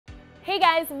Hey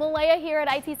guys, Malaya here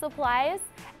at IT Supplies,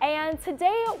 and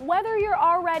today, whether you're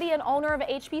already an owner of a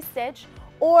HP Stitch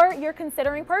or you're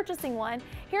considering purchasing one,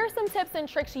 here are some tips and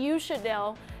tricks you should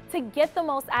know to get the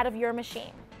most out of your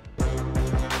machine.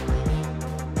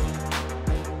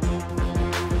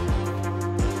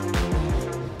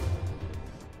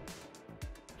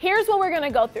 Here's what we're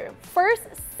gonna go through. First,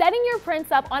 setting your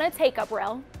prints up on a take-up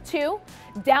rail. 2,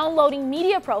 downloading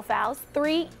media profiles.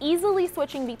 3, easily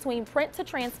switching between print to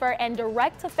transfer and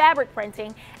direct to fabric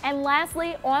printing. And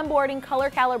lastly, onboarding color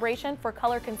calibration for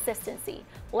color consistency.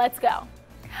 Let's go.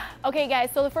 Okay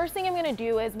guys, so the first thing I'm gonna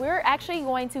do is we're actually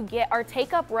going to get our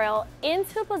take-up rail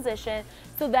into position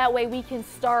so that way we can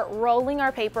start rolling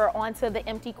our paper onto the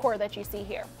empty core that you see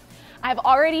here. I've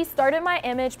already started my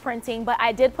image printing, but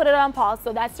I did put it on pause,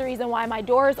 so that's the reason why my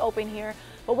door is open here.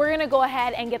 But we're gonna go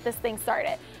ahead and get this thing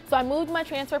started. So I moved my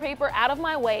transfer paper out of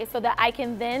my way so that I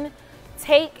can then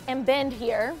take and bend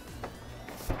here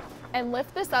and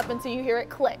lift this up until you hear it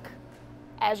click,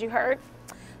 as you heard.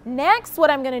 Next, what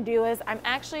I'm gonna do is I'm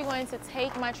actually going to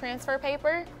take my transfer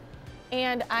paper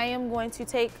and I am going to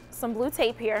take some blue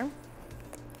tape here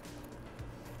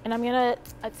and I'm gonna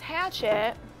attach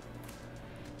it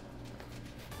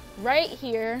right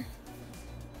here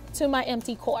to my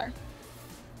empty core.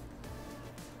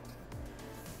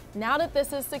 Now that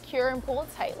this is secure and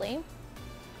pulled tightly,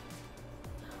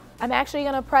 I'm actually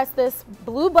gonna press this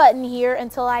blue button here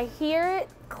until I hear it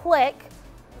click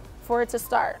for it to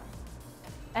start.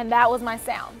 And that was my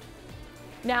sound.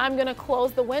 Now I'm gonna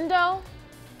close the window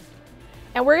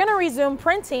and we're gonna resume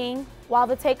printing while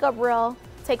the take-up reel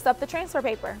takes up the transfer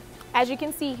paper. As you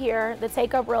can see here, the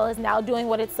take-up reel is now doing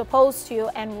what it's supposed to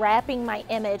and wrapping my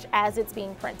image as it's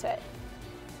being printed.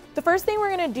 The first thing we're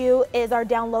gonna do is our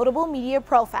downloadable media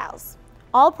profiles.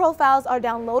 All profiles are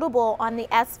downloadable on the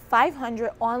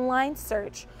S500 online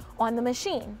search on the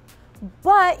machine,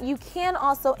 but you can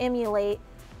also emulate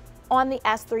on the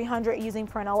S300 using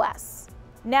PrintOS.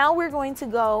 Now we're going to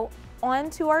go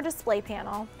onto our display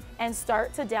panel and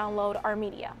start to download our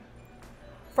media.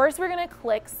 First, we're gonna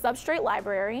click Substrate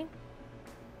Library.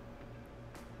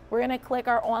 We're gonna click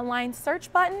our online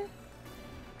search button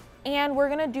and we're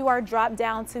gonna do our drop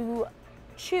down to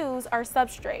choose our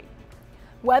substrate.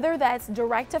 Whether that's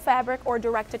direct to fabric or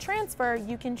direct to transfer,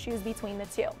 you can choose between the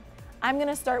two. I'm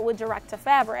gonna start with direct to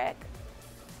fabric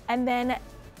and then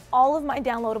all of my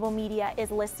downloadable media is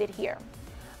listed here.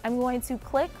 I'm going to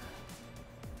click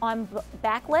on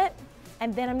backlit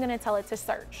and then I'm gonna tell it to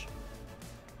search.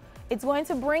 It's going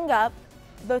to bring up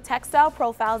the textile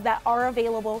profiles that are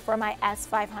available for my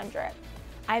S500.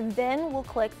 I then will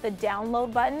click the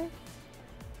download button.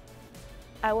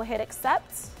 I will hit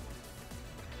accept.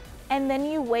 And then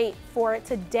you wait for it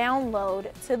to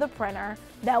download to the printer.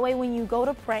 That way when you go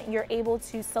to print, you're able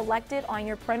to select it on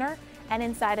your printer and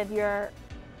inside of your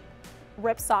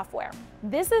RIP software.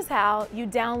 This is how you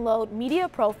download media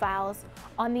profiles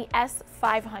on the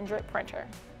S500 printer.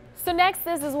 So next,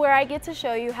 this is where I get to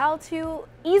show you how to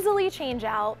easily change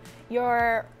out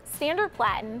your standard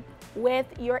Platen with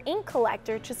your ink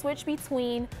collector to switch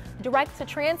between direct to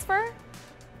transfer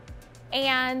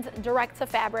and direct to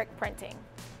fabric printing.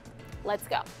 Let's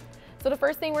go. So the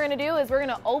first thing we're gonna do is we're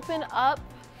gonna open up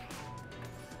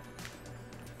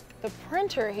the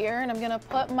printer here and I'm gonna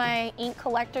put my ink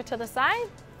collector to the side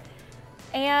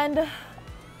and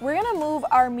we're gonna move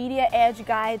our media edge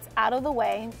guides out of the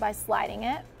way by sliding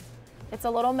it. It's a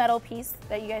little metal piece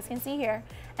that you guys can see here.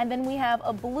 And then we have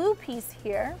a blue piece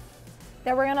here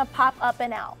that we're gonna pop up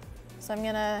and out. So I'm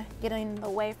gonna get in the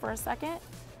way for a second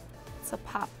to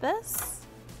pop this.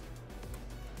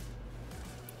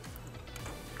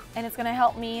 And it's gonna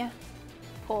help me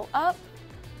pull up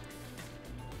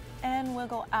and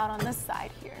wiggle out on this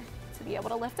side here to be able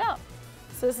to lift out.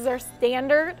 So this is our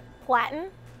standard Platen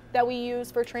that we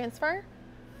use for transfer.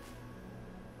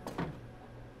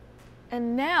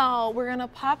 And now we're gonna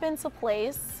pop into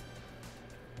place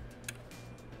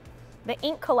the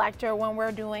ink collector when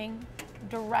we're doing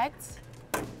direct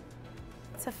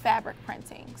to fabric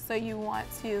printing. So you want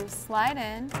to slide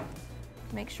in,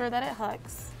 make sure that it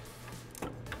hooks,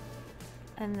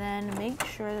 and then make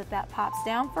sure that that pops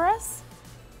down for us.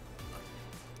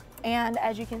 And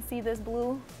as you can see this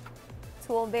blue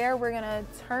tool there, we're gonna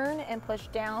turn and push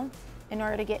down in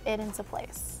order to get it into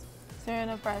place. So you're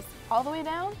gonna press all the way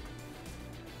down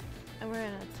and we're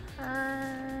gonna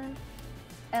turn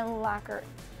and lock her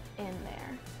in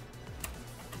there.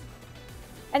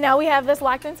 And now we have this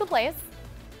locked into place.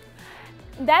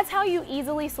 That's how you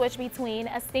easily switch between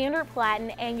a standard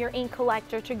Platen and your ink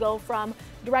collector to go from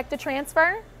direct to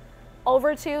transfer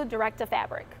over to direct to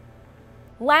fabric.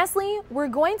 Lastly, we're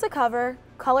going to cover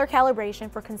color calibration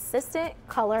for consistent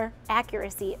color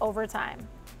accuracy over time.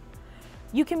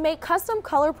 You can make custom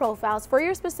color profiles for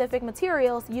your specific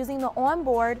materials using the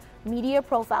onboard media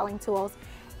profiling tools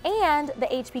and the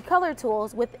HP color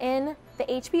tools within the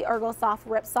HP ErgoSoft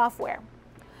RIP software.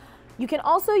 You can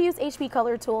also use HP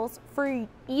color tools for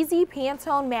easy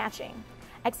Pantone matching,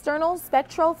 external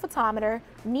spectrophotometer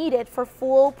needed for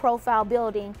full profile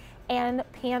building, and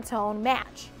Pantone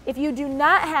match. If you do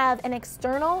not have an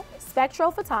external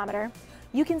spectrophotometer,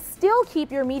 you can still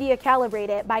keep your media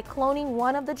calibrated by cloning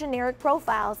one of the generic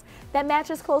profiles that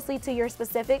matches closely to your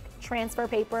specific transfer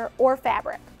paper or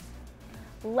fabric.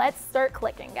 Let's start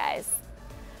clicking, guys.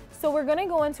 So we're gonna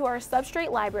go into our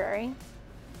substrate library.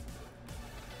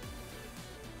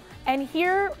 And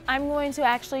here I'm going to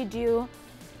actually do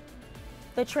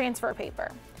the transfer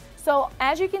paper. So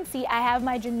as you can see, I have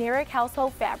my generic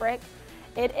household fabric.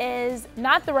 It is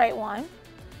not the right one.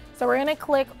 So we're gonna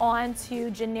click on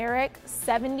to generic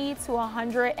 70 to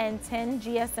 110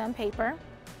 GSM paper.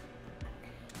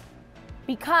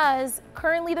 Because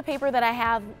currently the paper that I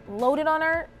have loaded on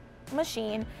our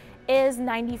machine is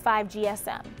 95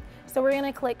 GSM. So we're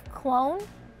gonna click clone.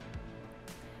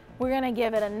 We're gonna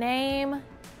give it a name.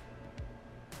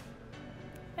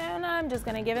 And I'm just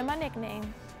gonna give it my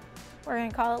nickname. We're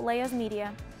gonna call it Leia's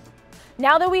Media.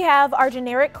 Now that we have our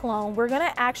generic clone, we're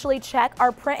gonna actually check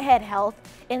our print head health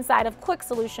inside of Quick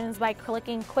Solutions by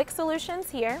clicking Quick Solutions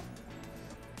here.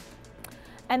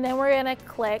 And then we're gonna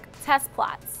click Test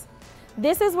Plots.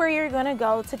 This is where you're gonna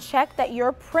go to check that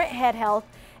your print head health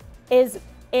is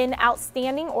in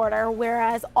outstanding order,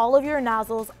 whereas all of your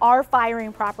nozzles are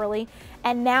firing properly.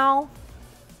 And now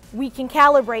we can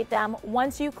calibrate them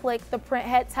once you click the print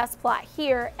head test plot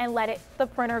here and let the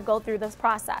printer go through this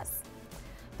process.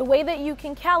 The way that you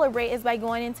can calibrate is by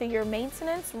going into your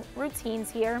maintenance routines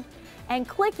here and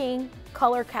clicking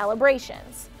color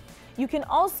calibrations. You can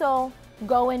also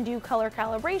go and do color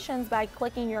calibrations by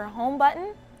clicking your home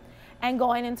button and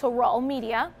going into roll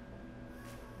media.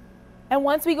 And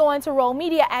once we go into roll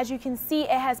media, as you can see,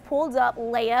 it has pulled up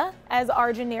Leia as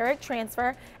our generic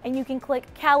transfer, and you can click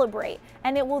calibrate,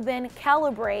 and it will then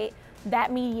calibrate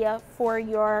that media for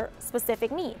your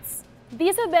specific needs.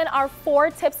 These have been our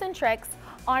 4 tips and tricks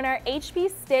on our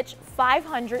HP Stitch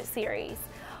 500 series.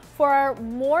 For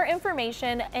more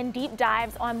information and deep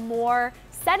dives on more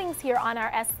settings here on our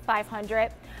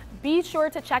S500, be sure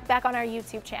to check back on our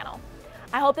YouTube channel.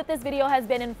 I hope that this video has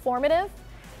been informative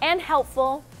and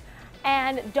helpful.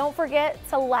 And don't forget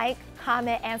to like,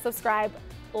 comment, and subscribe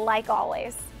like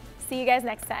always. See you guys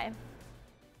next time.